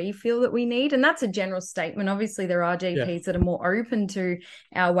way that we feel that we need. And that's a general statement. Obviously there are GPs that are more open to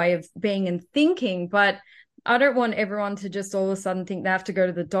our way of being and thinking, but I don't want everyone to just all of a sudden think they have to go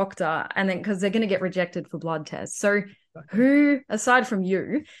to the doctor and then because they're going to get rejected for blood tests. So who, aside from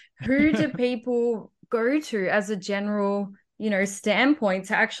you, who do people go to as a general, standpoint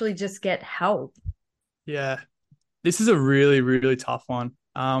to actually just get help? Yeah, this is a really, really tough one.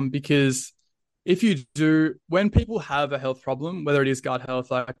 Because when people have a health problem, whether it is gut health,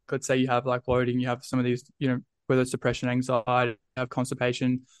 like let's say you have like bloating, you have some of these, whether it's depression, anxiety, you have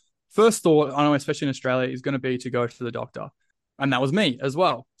constipation, first thought, I know, especially in Australia, is going to be to go to the doctor. And that was me as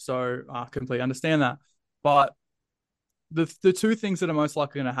well. So I completely understand that. But the two things that are most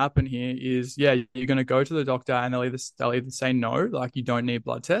likely going to happen here is, you're going to go to the doctor and they'll either say no, like you don't need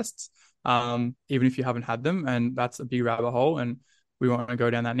blood tests, even if you haven't had them. And that's a big rabbit hole. And we won't go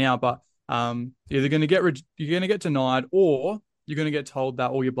down that now. But you're going to get denied, or you're going to get told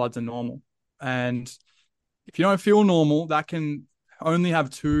that all your bloods are normal. And if you don't feel normal, that can only have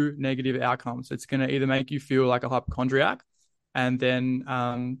two negative outcomes. It's going to either make you feel like a hypochondriac and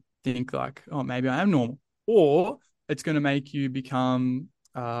then think like, oh, maybe I am normal, or it's going to make you become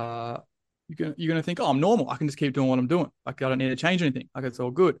you're gonna think, oh, I'm normal. I can just keep doing what I'm doing. Like I don't need to change anything. Like it's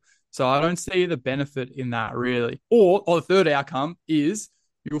all good. So I don't see the benefit in that really. Or the third outcome is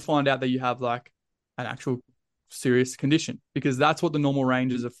you'll find out that you have like an actual serious condition, because that's what the normal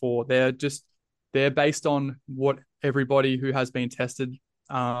ranges are for. They're based on what everybody who has been tested.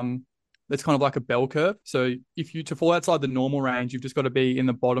 It's kind of like a bell curve. So if you to fall outside the normal range, you've just got to be in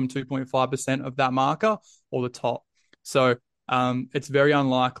the bottom 2.5% of that marker or the top. So it's very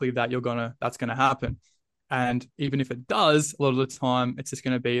unlikely that that's gonna happen. And even if it does, a lot of the time it's just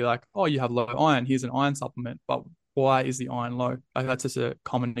going to be like, oh, you have low iron. Here's an iron supplement. But why is the iron low? Like, that's just a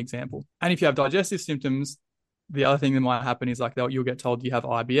common example. And if you have digestive symptoms, the other thing that might happen is like you'll get told you have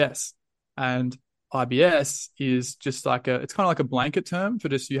IBS. And IBS is just like it's kind of like a blanket term for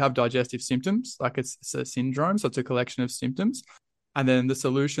just you have digestive symptoms. Like it's a syndrome. So it's a collection of symptoms. And then the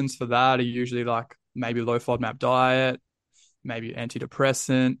solutions for that are usually like maybe low FODMAP diet, maybe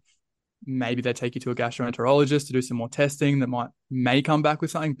antidepressant. Maybe they take you to a gastroenterologist to do some more testing that may come back with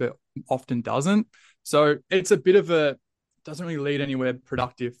something, but often doesn't. So it's a bit of doesn't really lead anywhere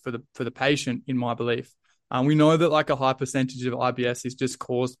productive for the patient, in my belief. We know that like a high percentage of IBS is just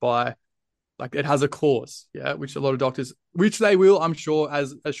caused by, like, it has a cause, yeah, which a lot of doctors, which they will, I'm sure,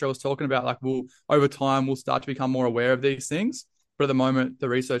 as Cheryl was talking about, like over time we'll start to become more aware of these things. But at the moment, the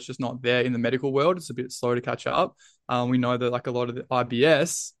research is just not there in the medical world. It's a bit slow to catch up. We know that like a lot of the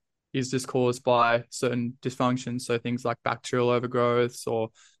IBS is just caused by certain dysfunctions. So things like bacterial overgrowths or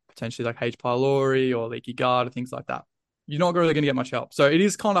potentially like H. pylori or leaky gut or things like that. You're not really going to get much help. So it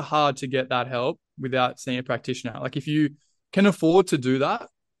is kind of hard to get that help without seeing a practitioner. Like if you can afford to do that,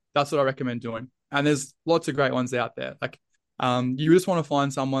 that's what I recommend doing. And there's lots of great ones out there. Like you just want to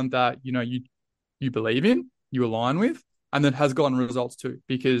find someone that, you believe in, you align with, and that has gotten results too,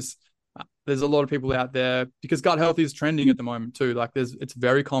 because there's a lot of people out there, because gut health is trending at the moment too. Like it's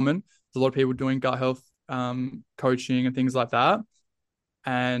very common. There's a lot of people doing gut health coaching and things like that.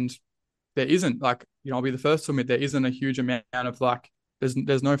 And there isn't, like, I'll be the first to admit there isn't a huge amount of like, there's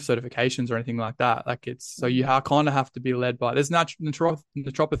no certifications or anything like that. Like so you kind of have to be led by, there's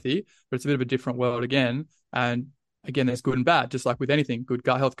naturopathy, but it's a bit of a different world again. And again, there's good and bad, just like with anything. Good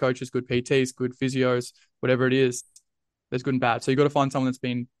gut health coaches, good PTs, good physios, whatever it is, there's good and bad. So you've got to find someone that's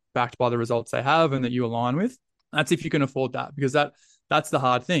been backed by the results they have and that you align with. That's if you can afford that, because that's the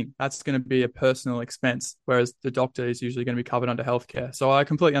hard thing. That's going to be a personal expense, whereas the doctor is usually going to be covered under healthcare. So I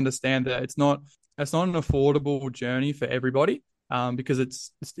completely understand that it's not an affordable journey for everybody, because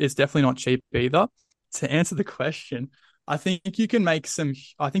it's definitely not cheap either. To answer the question, I think you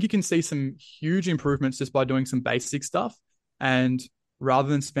can see some huge improvements just by doing some basic stuff, and rather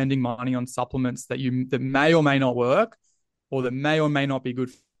than spending money on supplements that may or may not work, or that may or may not be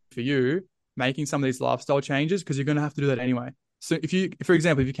good for you, making some of these lifestyle changes, because you're going to have to do that anyway. So for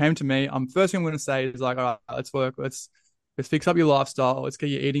example, if you came to me, first thing I'm going to say is like, all right, let's fix up your lifestyle. Let's get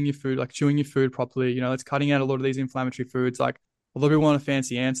you eating your food, like chewing your food properly. Let's cutting out a lot of these inflammatory foods. Like, a lot of people want a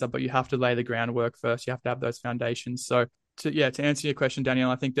fancy answer, but you have to lay the groundwork first. You have to have those foundations. So to answer your question,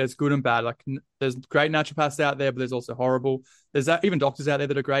 Danielle, I think there's good and bad. Like there's great naturopaths out there, but there's also horrible. There's even doctors out there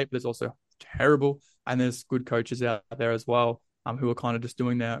that are great, but there's also terrible. And there's good coaches out there as well, who are kind of just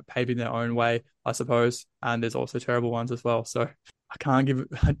paving their own way, I suppose. And there's also terrible ones as well. So I can't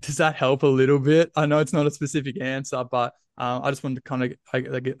does that help a little bit? I know it's not a specific answer, but I just wanted to kind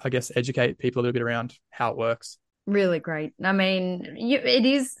of, I guess, educate people a little bit around how it works. Really great. I mean, it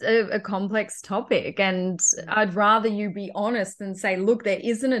is a complex topic, and I'd rather you be honest and say, look, there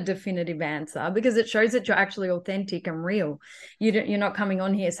isn't a definitive answer, because it shows that you're actually authentic and real. You're not coming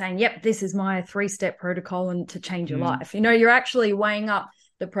on here saying, yep, this is my 3-step protocol and to change your life. You're actually weighing up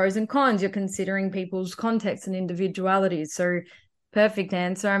the pros and cons. You're considering people's context and individualities. So perfect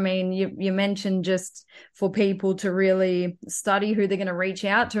answer. I mean, you mentioned just for people to really study who they're going to reach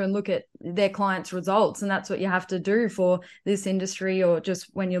out to and look at their clients' results. And that's what you have to do for this industry, or just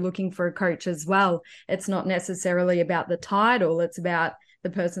when you're looking for a coach as well. It's not necessarily about the title. It's about the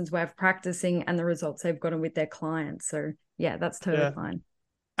person's way of practicing and the results they've gotten with their clients. So yeah, that's totally fine.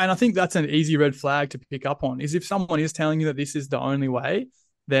 And I think that's an easy red flag to pick up on, is if someone is telling you that this is the only way,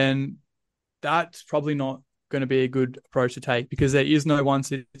 then that's probably not going to be a good approach to take, because there is no one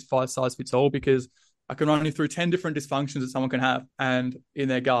size fits all, because I can run you through 10 different dysfunctions that someone can have and in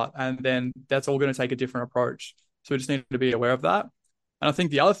their gut, and then that's all going to take a different approach. So we just need to be aware of that. And I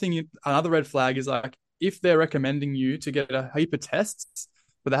think the other thing, another red flag is like, if they're recommending you to get a heap of tests,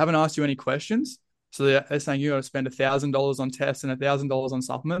 but they haven't asked you any questions. So they're saying you got to spend $1,000 on tests and $1,000 on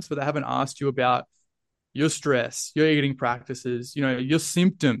supplements, but they haven't asked you about your stress, your eating practices, your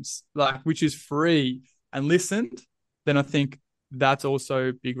symptoms, like, which is free, and listened, then I think that's also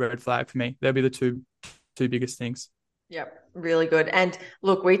a big red flag for me. They'll be the two biggest things. Yep, really good. And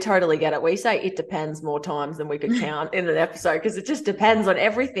look, we totally get it. We say it depends more times than we could count in an episode because it just depends on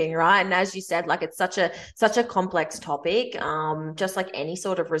everything, right? And as you said, like it's such a complex topic. Just like any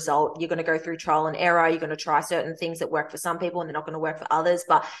sort of result, you're going to go through trial and error. You're going to try certain things that work for some people and they're not going to work for others.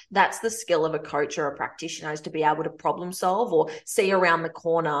 But that's the skill of a coach or a practitioner, is to be able to problem solve or see around the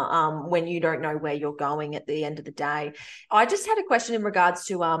corner when you don't know where you're going at the end of the day. I just had a question in regards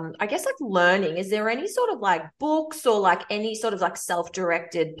to I guess like learning. Is there any sort of like books or like any sort of like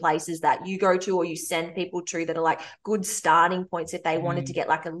self-directed places that you go to or you send people to that are like good starting points if they wanted to get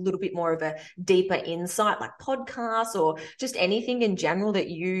like a little bit more of a deeper insight, like podcasts or just anything in general that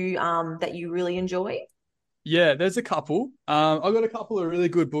you really enjoy? Yeah, there's a couple. I've got a couple of really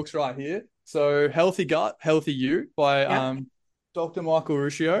good books right here. So Healthy Gut, Healthy You by Dr. Michael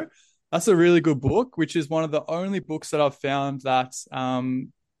Ruscio. That's a really good book, which is one of the only books that I've found that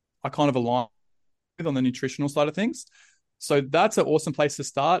I kind of align with on the nutritional side of things. So that's an awesome place to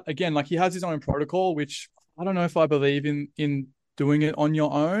start. Again, like he has his own protocol, which I don't know if I believe in doing it on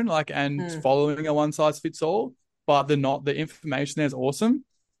your own, like and following a one size fits all, but the information there is awesome.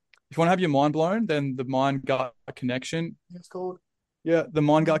 If you want to have your mind blown, then the Mind Gut Connection, it's called. Yeah, the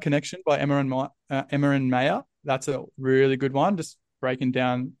Mind Gut Connection by Emma and Mayer. That's a really good one. Just breaking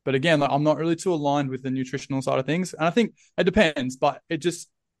down, but again, like I'm not really too aligned with the nutritional side of things, and I think it depends. But it just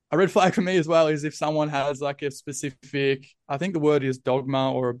a red flag for me as well is if someone has like a specific, I think the word is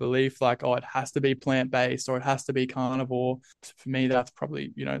dogma or a belief, like, oh, it has to be plant-based or it has to be carnivore. For me, that's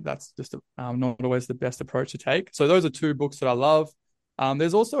probably, that's just not always the best approach to take. So those are two books that I love.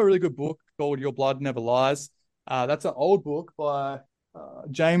 There's also a really good book called Your Blood Never Lies. That's an old book by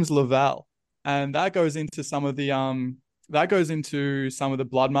James Lavelle. And that goes into some of the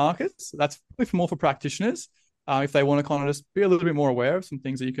blood markers. That's probably more for practitioners. If they want to kind of just be a little bit more aware of some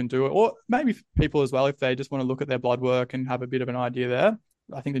things that you can do, or maybe people as well, if they just want to look at their blood work and have a bit of an idea there.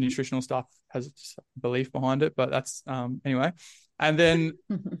 I think the nutritional stuff has belief behind it, but that's anyway. And then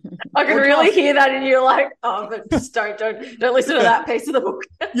I can really hear that in you, like, oh, but just don't listen to that piece of the book.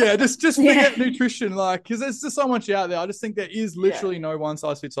 Yeah, just forget nutrition, like, because there's just so much out there. I just think there is literally no one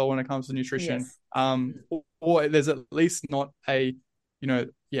size fits all when it comes to nutrition. Yes. Or there's at least not a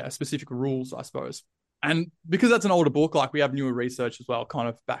specific rules, I suppose. And because that's an older book, like we have newer research as well, kind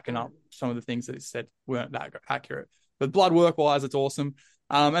of backing up some of the things that it said weren't that accurate. But blood work wise, it's awesome.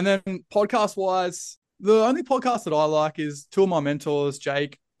 And then podcast wise, the only podcast that I like is two of my mentors,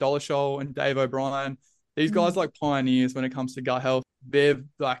 Jake Dolishol and Dave O'Brien. These guys like pioneers when it comes to gut health. They're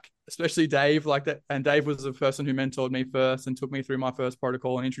like, especially Dave, like that. And Dave was the person who mentored me first and took me through my first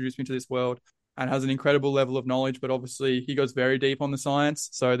protocol and introduced me to this world, and has an incredible level of knowledge. But obviously he goes very deep on the science.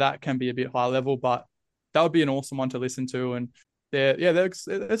 So that can be a bit high level, but that would be an awesome one to listen to. And there's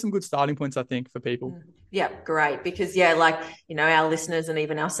some good starting points, I think, for people. Yeah, great. Because our listeners and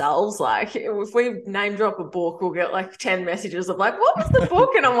even ourselves, like if we name drop a book, we'll get like 10 messages of like, what was the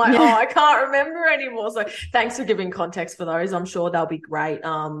book? And I'm like, I can't remember anymore. So thanks for giving context for those. I'm sure they'll be great.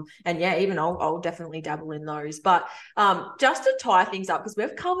 And even I'll definitely dabble in those. But just to tie things up, because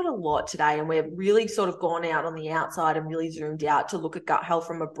we've covered a lot today and we've really sort of gone out on the outside and really zoomed out to look at gut health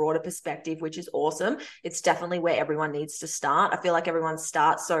from a broader perspective, which is awesome. It's definitely where everyone needs to start. I feel like everyone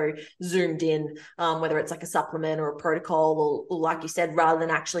starts so zoomed in, whether it's like a supplement or a protocol or like you said, rather than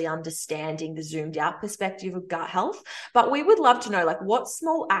actually understanding the zoomed out perspective of gut health. But we would love to know, like, what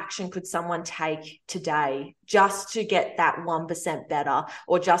small action could someone take today just to get that 1% better,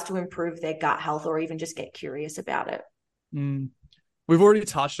 or just to improve their gut health, or even just get curious about it? We've already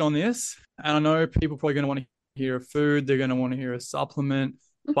touched on this, and I know people are probably going to want to hear a food, they're going to want to hear a supplement,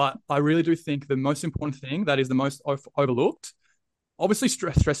 but I really do think the most important thing that is the most overlooked, obviously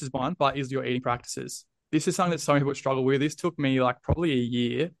stress is one, but is your eating practices. This is something that so many people struggle with. This took me like probably a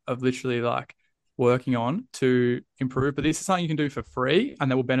year of literally like working on to improve, but this is something you can do for free and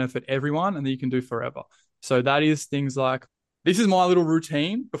that will benefit everyone and that you can do forever. So that is things like, this is my little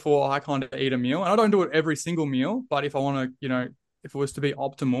routine before I kind of eat a meal. And I don't do it every single meal, but if I want to, if it was to be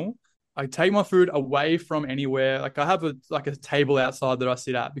optimal, I take my food away from anywhere. Like I have a table outside that I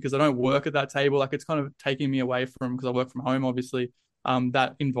sit at because I don't work at that table. Like it's kind of taking me away from, because I work from home, obviously,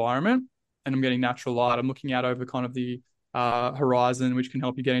 that environment, and I'm getting natural light. I'm looking out over kind of the horizon, which can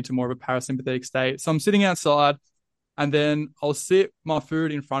help you get into more of a parasympathetic state. So I'm sitting outside, and then I'll sit my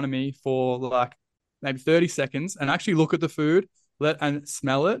food in front of me for like maybe 30 seconds and actually look at the food and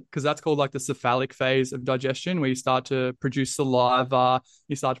smell it, because that's called like the cephalic phase of digestion, where you start to produce saliva,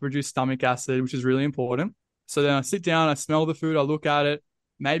 you start to produce stomach acid, which is really important. So then I sit down, I smell the food, I look at it,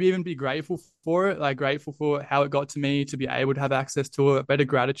 maybe even be grateful for it, like grateful for how it got to me, to be able to have access to it, better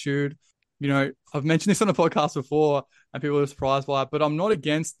gratitude. You know, I've mentioned this on the podcast before and people are surprised by it, but I'm not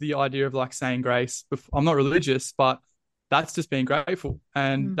against the idea of like saying grace. I'm not religious, but that's just being grateful.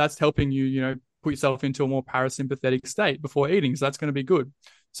 And that's helping you, you know, put yourself into a more parasympathetic state before eating. So that's going to be good.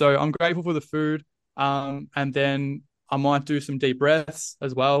 So I'm grateful for the food. And then I might do some deep breaths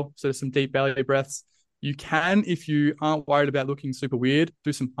as well. So some deep belly breaths. You can, if you aren't worried about looking super weird,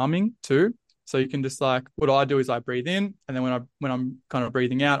 do some humming too. So you can just like, what I do is I breathe in, and then when I'm kind of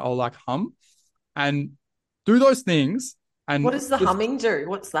breathing out, I'll like hum and do those things. And what does the humming do?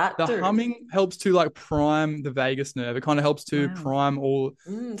 What's that the do? humming helps to like prime the vagus nerve. It kind of helps to prime all.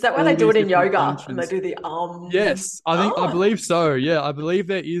 Is that why they do it in yoga functions. and they do the Yes, I believe so. Yeah, I believe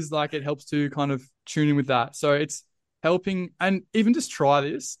there is like it helps to kind of tune in with that. So it's helping, and even just try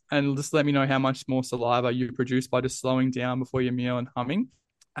this and just let me know how much more saliva you produce by just slowing down before your meal and humming.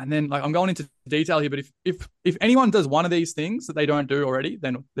 And then like I'm going into detail here, but if anyone does one of these things that they don't do already,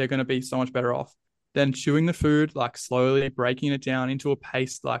 then they're going to be so much better off. Then chewing the food, like slowly breaking it down into a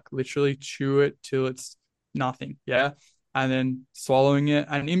paste, like literally chew it till it's nothing. Yeah. And then swallowing it.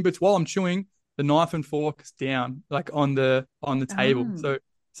 And in between, while I'm chewing, the knife and fork is down, like on the table.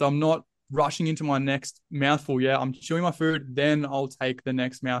 So I'm not rushing into my next mouthful. Yeah. I'm chewing my food, then I'll take the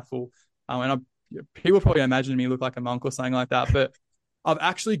next mouthful. People probably imagine me look like a monk or something like that, but I've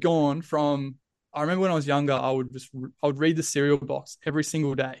actually gone from, I remember when I was younger, I would read the cereal box every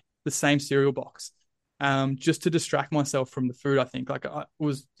single day, the same cereal box, just to distract myself from the food. I think like I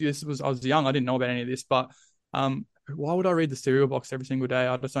was young. I didn't know about any of this, but why would I read the cereal box every single day?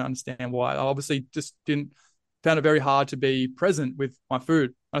 I just don't understand why. I obviously just found it very hard to be present with my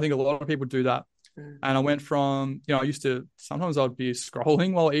food. I think a lot of people do that. And I went from, you know, sometimes I'd be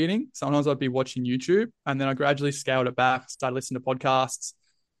scrolling while eating. Sometimes I'd be watching YouTube. And then I gradually scaled it back, started listening to podcasts.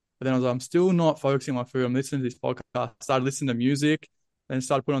 But then I was like, I'm still not focusing on my food. I'm listening to this podcast. Started listening to music. Then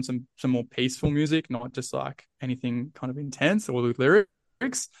started putting on some more peaceful music, not just like anything kind of intense or with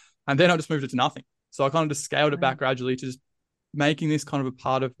lyrics. And then I just moved it to nothing. So I kind of just scaled it back gradually to just making this kind of a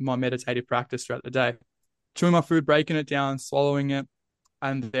part of my meditative practice throughout the day. Chewing my food, breaking it down, swallowing it,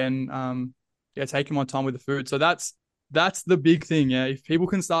 and then taking my time with the food. So that's the big thing. Yeah, if people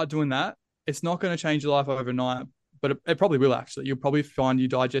can start doing that, it's not going to change your life overnight, but it probably will actually. You'll probably find you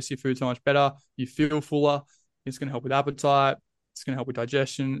digest your food so much better. You feel fuller. It's going to help with appetite. It's going to help with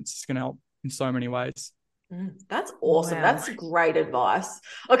digestion. It's just going to help in so many ways. That's awesome. Wow. That's great advice.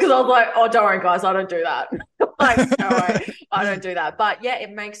 Because I was like, oh, don't worry, guys, I don't do that. Like, no, I don't do that. But yeah,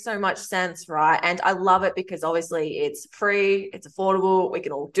 it makes so much sense, right? And I love it because obviously it's free, it's affordable, we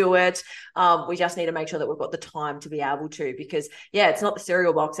can all do it. We just need to make sure that we've got the time to be able to, because yeah, it's not the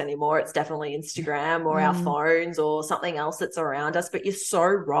cereal box anymore. It's definitely Instagram or our phones or something else that's around us. But you're so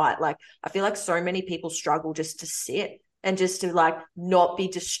right. Like, I feel like so many people struggle just to sit and just to like not be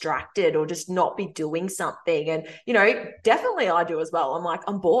distracted or just not be doing something. And, you know, definitely I do as well. I'm like,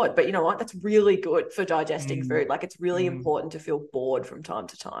 I'm bored, but you know what? That's really good for digesting food. Like, it's really important to feel bored from time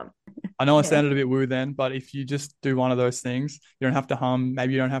to time. I know I sounded a bit woo then, but if you just do one of those things, you don't have to hum,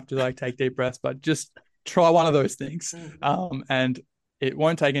 maybe you don't have to like take deep breaths, but just try one of those things. And it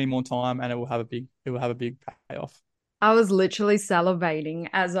won't take any more time, and it will have a big payoff. I was literally salivating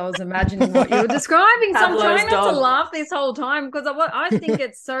as I was imagining what you were describing. So I'm trying not to laugh this whole time, because I think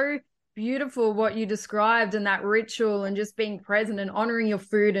it's so beautiful what you described, and that ritual and just being present and honoring your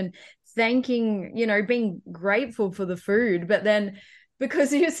food and thanking, you know, being grateful for the food. But then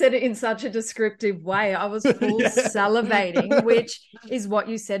because you said it in such a descriptive way, I was full salivating, which is what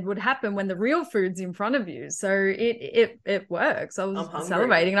you said would happen when the real food's in front of you. So it works. I was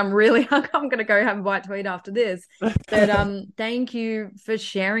salivating, and I'm really hungry. I'm going to go have a bite to eat after this. But thank you for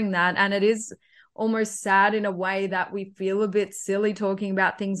sharing that. And it is almost sad in a way that we feel a bit silly talking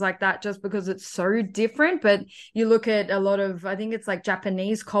about things like that just because it's so different. But you look at a lot of, I think it's like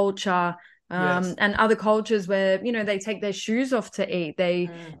Japanese culture, and other cultures where, you know, they take their shoes off to eat. They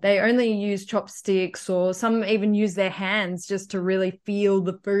only use chopsticks, or some even use their hands just to really feel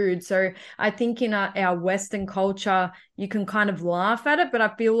the food. So I think in our Western culture, you can kind of laugh at it, but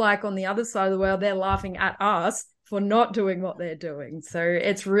I feel like on the other side of the world, they're laughing at us for not doing what they're doing. So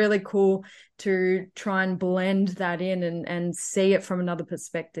it's really cool to try and blend that in and see it from another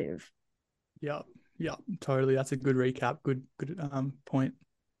perspective. Yeah, totally. That's a good recap. Good point.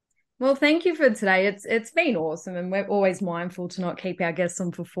 Well, thank you for today. It's been awesome, and we're always mindful to not keep our guests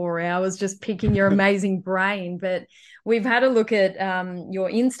on for 4 hours, just picking your amazing brain. But we've had a look at your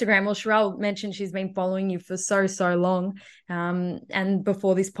Instagram. Well, Sherelle mentioned she's been following you for so long, and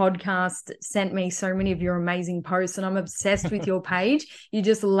before this podcast, sent me so many of your amazing posts, and I'm obsessed with your page. You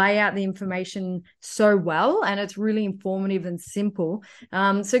just lay out the information so well, and it's really informative and simple.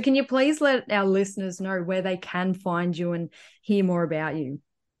 So, can you please let our listeners know where they can find you and hear more about you?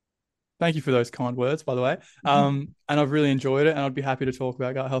 Thank you for those kind words, by the way. And I've really enjoyed it, and I'd be happy to talk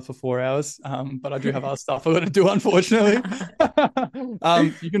about gut health for 4 hours. But I do have other stuff I've got to do, unfortunately.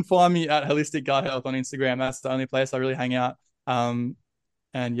 You can find me at Holistic Gut Health on Instagram. That's the only place I really hang out. And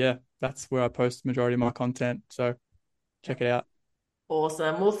yeah, that's where I post the majority of my content. So check it out.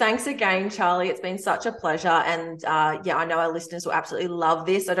 Awesome. Well, thanks again, Charley. It's been such a pleasure. And yeah, I know our listeners will absolutely love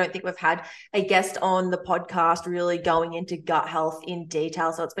this. I don't think we've had a guest on the podcast really going into gut health in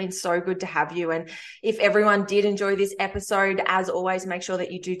detail. So it's been so good to have you. And if everyone did enjoy this episode, as always, make sure that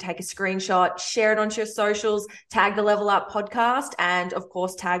you do take a screenshot, share it onto your socials, tag the Level Up podcast, and of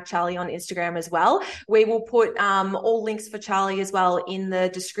course, tag Charley on Instagram as well. We will put all links for Charley as well in the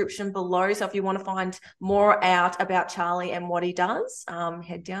description below. So if you want to find more out about Charley and what he does,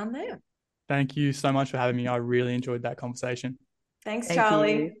 head down there. Thank you so much for having me. I really enjoyed that conversation. Thanks, Thank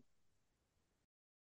Charley. you.